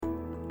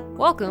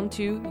Welcome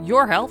to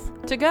Your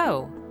Health to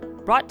Go,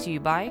 brought to you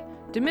by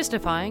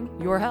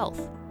Demystifying Your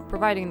Health,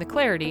 providing the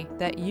clarity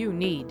that you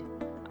need.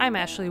 I'm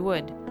Ashley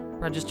Wood,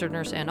 registered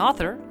nurse and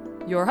author,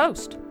 your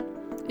host.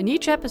 In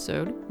each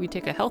episode, we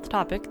take a health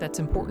topic that's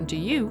important to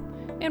you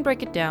and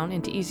break it down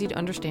into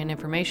easy-to-understand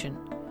information.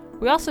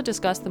 We also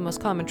discuss the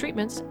most common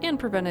treatments and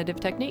preventative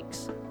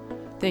techniques.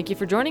 Thank you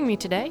for joining me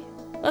today.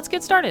 Let's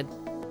get started.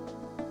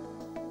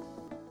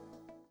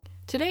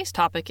 Today's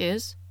topic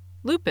is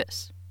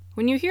lupus.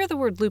 When you hear the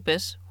word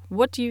lupus,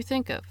 what do you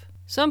think of?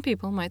 Some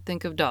people might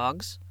think of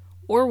dogs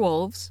or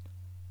wolves,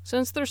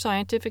 since their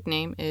scientific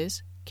name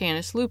is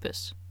Canis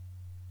lupus.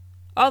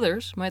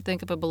 Others might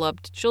think of a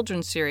beloved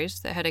children's series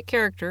that had a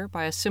character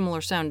by a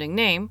similar sounding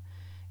name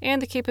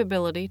and the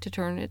capability to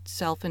turn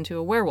itself into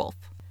a werewolf.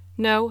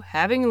 No,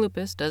 having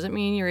lupus doesn't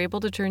mean you're able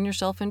to turn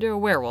yourself into a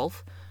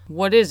werewolf.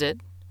 What is it?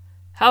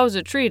 How is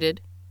it treated?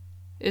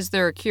 Is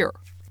there a cure?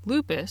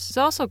 Lupus is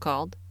also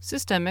called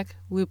systemic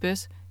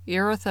lupus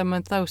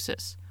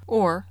erythematosus,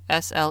 or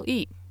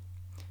SLE.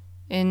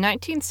 In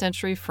 19th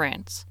century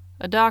France,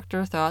 a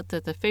doctor thought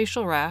that the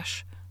facial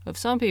rash of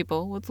some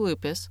people with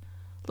lupus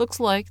looks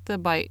like the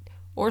bite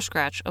or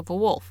scratch of a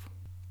wolf.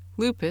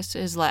 Lupus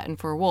is Latin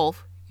for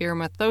wolf,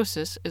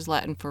 erythematosus is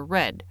Latin for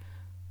red,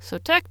 so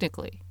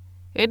technically,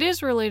 it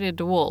is related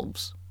to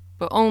wolves,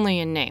 but only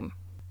in name.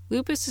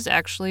 Lupus is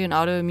actually an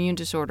autoimmune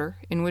disorder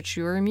in which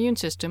your immune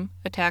system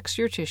attacks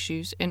your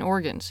tissues and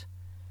organs.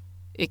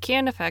 It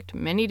can affect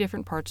many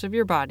different parts of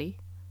your body,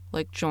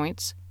 like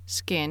joints,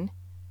 skin,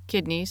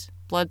 kidneys,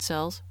 blood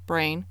cells,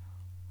 brain,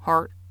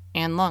 heart,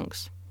 and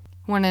lungs.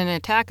 When an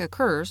attack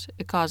occurs,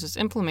 it causes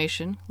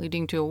inflammation,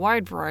 leading to a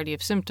wide variety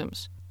of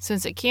symptoms.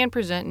 Since it can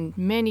present in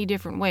many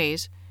different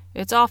ways,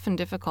 it's often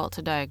difficult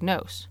to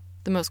diagnose.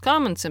 The most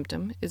common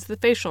symptom is the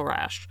facial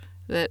rash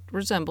that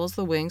resembles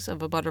the wings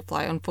of a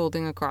butterfly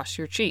unfolding across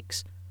your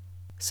cheeks.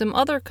 Some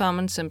other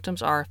common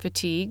symptoms are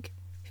fatigue,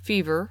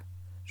 fever,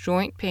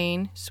 joint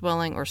pain,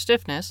 swelling, or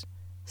stiffness,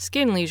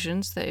 skin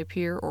lesions that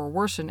appear or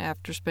worsen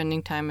after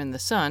spending time in the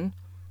sun,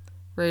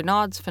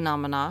 Raynaud's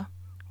phenomena,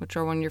 which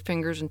are when your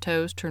fingers and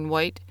toes turn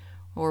white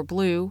or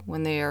blue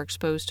when they are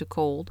exposed to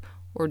cold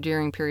or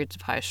during periods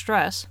of high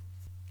stress,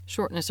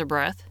 shortness of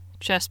breath,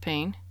 chest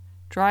pain,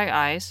 dry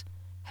eyes,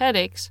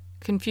 headaches,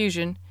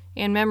 confusion,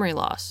 and memory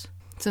loss.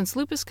 Since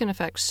lupus can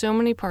affect so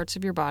many parts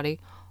of your body,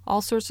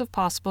 all sorts of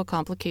possible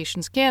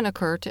complications can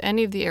occur to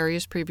any of the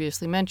areas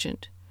previously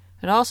mentioned.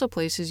 It also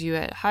places you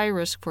at high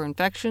risk for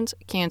infections,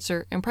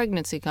 cancer, and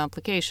pregnancy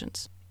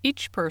complications.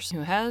 Each person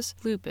who has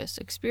lupus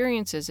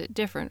experiences it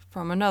different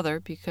from another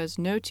because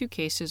no two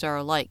cases are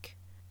alike.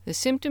 The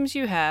symptoms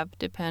you have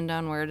depend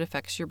on where it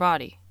affects your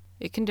body.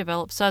 It can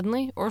develop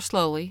suddenly or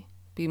slowly,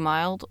 be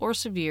mild or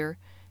severe,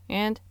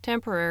 and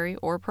temporary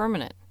or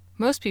permanent.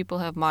 Most people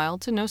have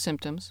mild to no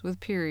symptoms, with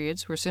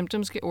periods where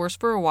symptoms get worse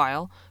for a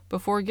while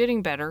before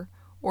getting better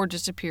or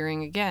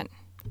disappearing again.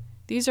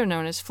 These are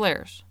known as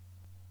flares.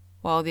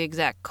 While the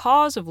exact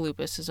cause of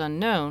lupus is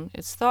unknown,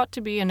 it's thought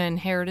to be an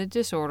inherited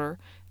disorder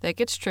that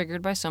gets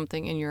triggered by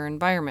something in your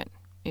environment.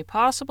 A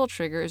possible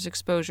trigger is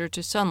exposure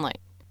to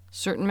sunlight.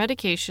 Certain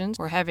medications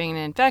or having an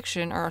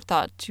infection are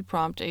thought to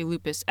prompt a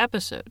lupus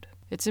episode.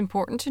 It's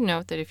important to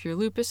note that if your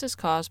lupus is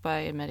caused by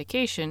a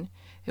medication,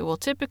 it will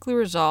typically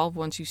resolve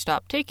once you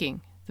stop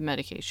taking the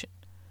medication.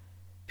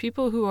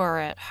 People who are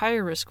at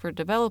higher risk for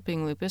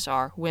developing lupus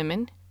are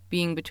women,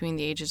 being between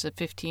the ages of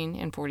 15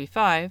 and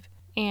 45,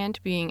 and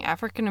being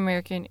African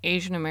American,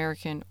 Asian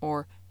American,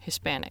 or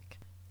Hispanic.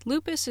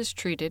 Lupus is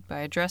treated by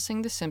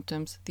addressing the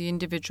symptoms the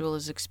individual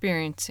is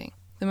experiencing.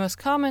 The most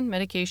common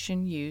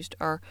medication used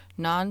are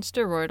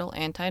non-steroidal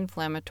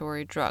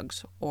anti-inflammatory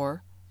drugs,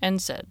 or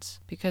NSAIDs,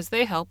 because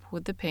they help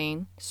with the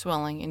pain,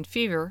 swelling, and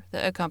fever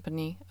that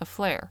accompany a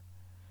flare.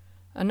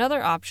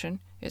 Another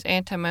option is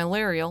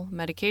antimalarial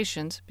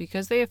medications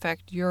because they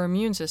affect your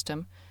immune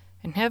system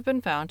and have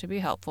been found to be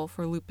helpful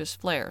for lupus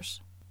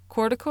flares.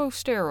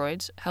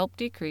 Corticosteroids help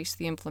decrease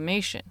the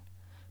inflammation,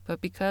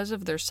 but because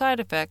of their side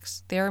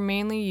effects, they are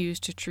mainly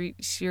used to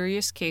treat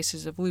serious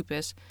cases of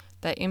lupus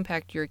that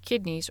impact your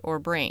kidneys or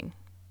brain.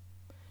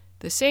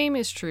 The same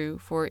is true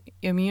for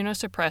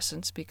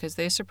immunosuppressants because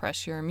they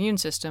suppress your immune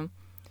system,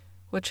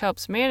 which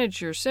helps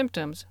manage your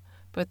symptoms,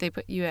 but they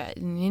put you at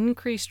an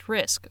increased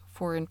risk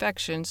for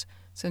infections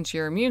since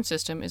your immune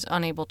system is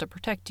unable to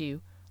protect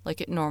you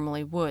like it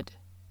normally would.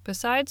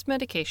 Besides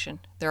medication,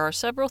 there are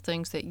several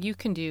things that you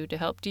can do to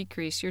help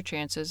decrease your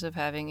chances of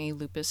having a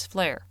lupus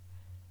flare.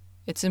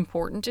 It's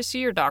important to see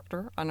your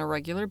doctor on a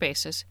regular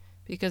basis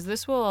because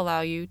this will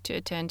allow you to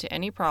attend to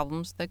any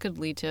problems that could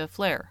lead to a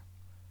flare.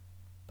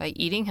 By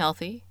eating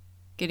healthy,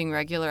 getting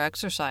regular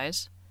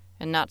exercise,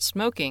 and not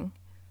smoking,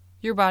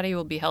 your body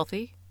will be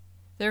healthy,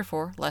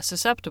 therefore less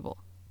susceptible.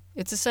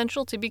 It's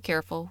essential to be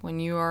careful when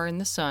you are in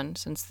the sun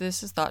since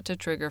this is thought to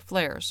trigger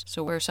flares,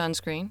 so wear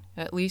sunscreen,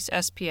 at least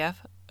SPF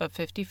of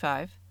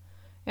 55,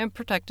 and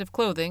protective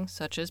clothing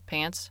such as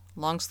pants,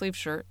 long-sleeve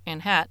shirt,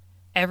 and hat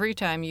every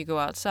time you go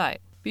outside.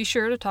 Be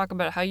sure to talk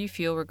about how you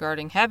feel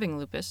regarding having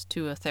lupus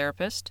to a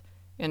therapist,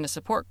 in a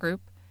support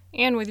group,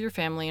 and with your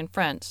family and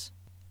friends.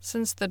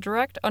 Since the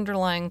direct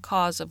underlying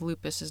cause of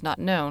lupus is not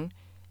known,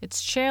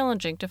 it's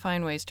challenging to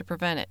find ways to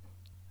prevent it.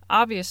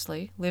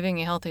 Obviously, living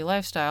a healthy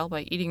lifestyle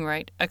by eating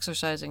right,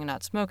 exercising, and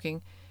not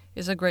smoking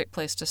is a great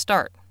place to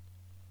start.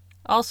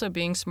 Also,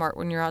 being smart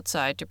when you're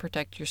outside to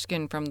protect your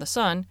skin from the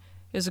sun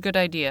is a good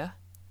idea,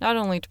 not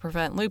only to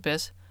prevent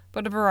lupus,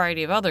 but a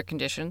variety of other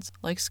conditions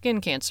like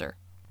skin cancer.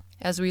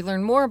 As we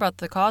learn more about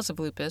the cause of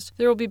lupus,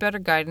 there will be better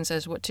guidance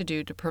as what to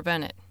do to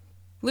prevent it.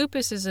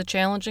 Lupus is a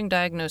challenging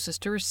diagnosis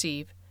to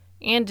receive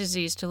and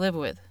disease to live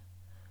with.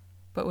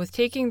 But with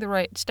taking the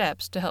right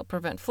steps to help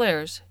prevent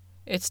flares,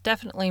 it's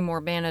definitely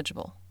more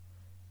manageable.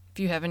 If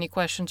you have any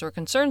questions or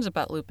concerns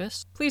about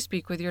lupus, please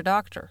speak with your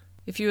doctor.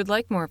 If you would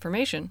like more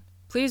information,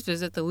 please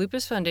visit the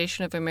Lupus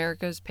Foundation of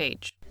America's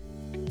page.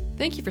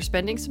 Thank you for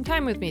spending some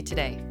time with me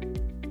today.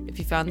 If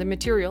you found the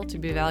material to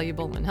be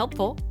valuable and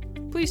helpful,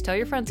 please tell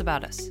your friends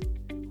about us.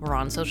 We're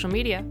on social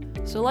media,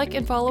 so like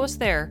and follow us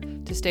there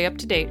to stay up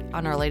to date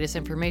on our latest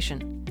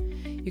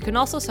information. You can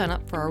also sign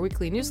up for our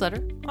weekly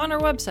newsletter on our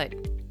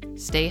website.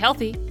 Stay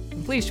healthy,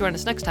 and please join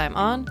us next time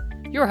on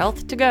Your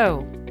Health to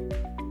Go.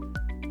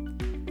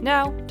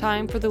 Now,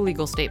 time for the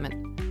legal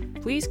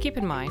statement. Please keep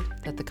in mind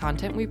that the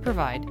content we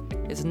provide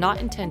is not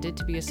intended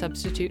to be a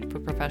substitute for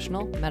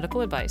professional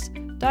medical advice,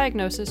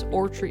 diagnosis,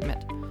 or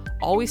treatment.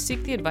 Always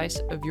seek the advice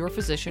of your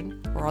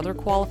physician or other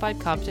qualified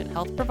competent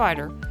health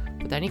provider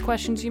with any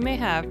questions you may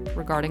have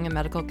regarding a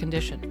medical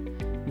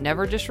condition.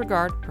 Never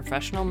disregard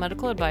professional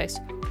medical advice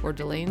or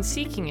delay in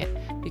seeking it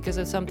because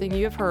of something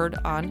you have heard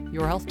on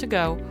Your Health to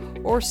Go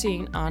or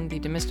seen on the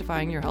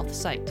Demystifying Your Health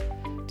site.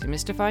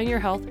 Demystifying Your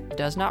Health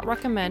does not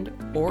recommend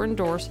or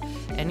endorse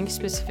any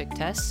specific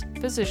tests,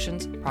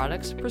 physicians,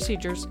 products,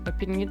 procedures,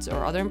 opinions,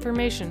 or other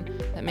information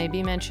that may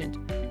be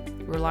mentioned.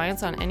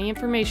 Reliance on any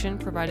information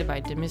provided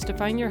by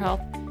Demystifying Your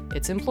Health,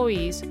 its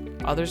employees,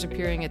 others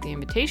appearing at the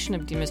invitation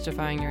of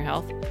Demystifying Your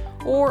Health,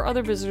 or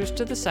other visitors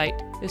to the site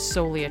is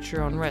solely at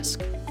your own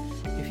risk.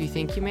 If you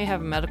think you may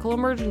have a medical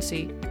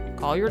emergency,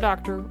 call your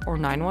doctor or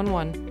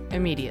 911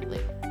 immediately.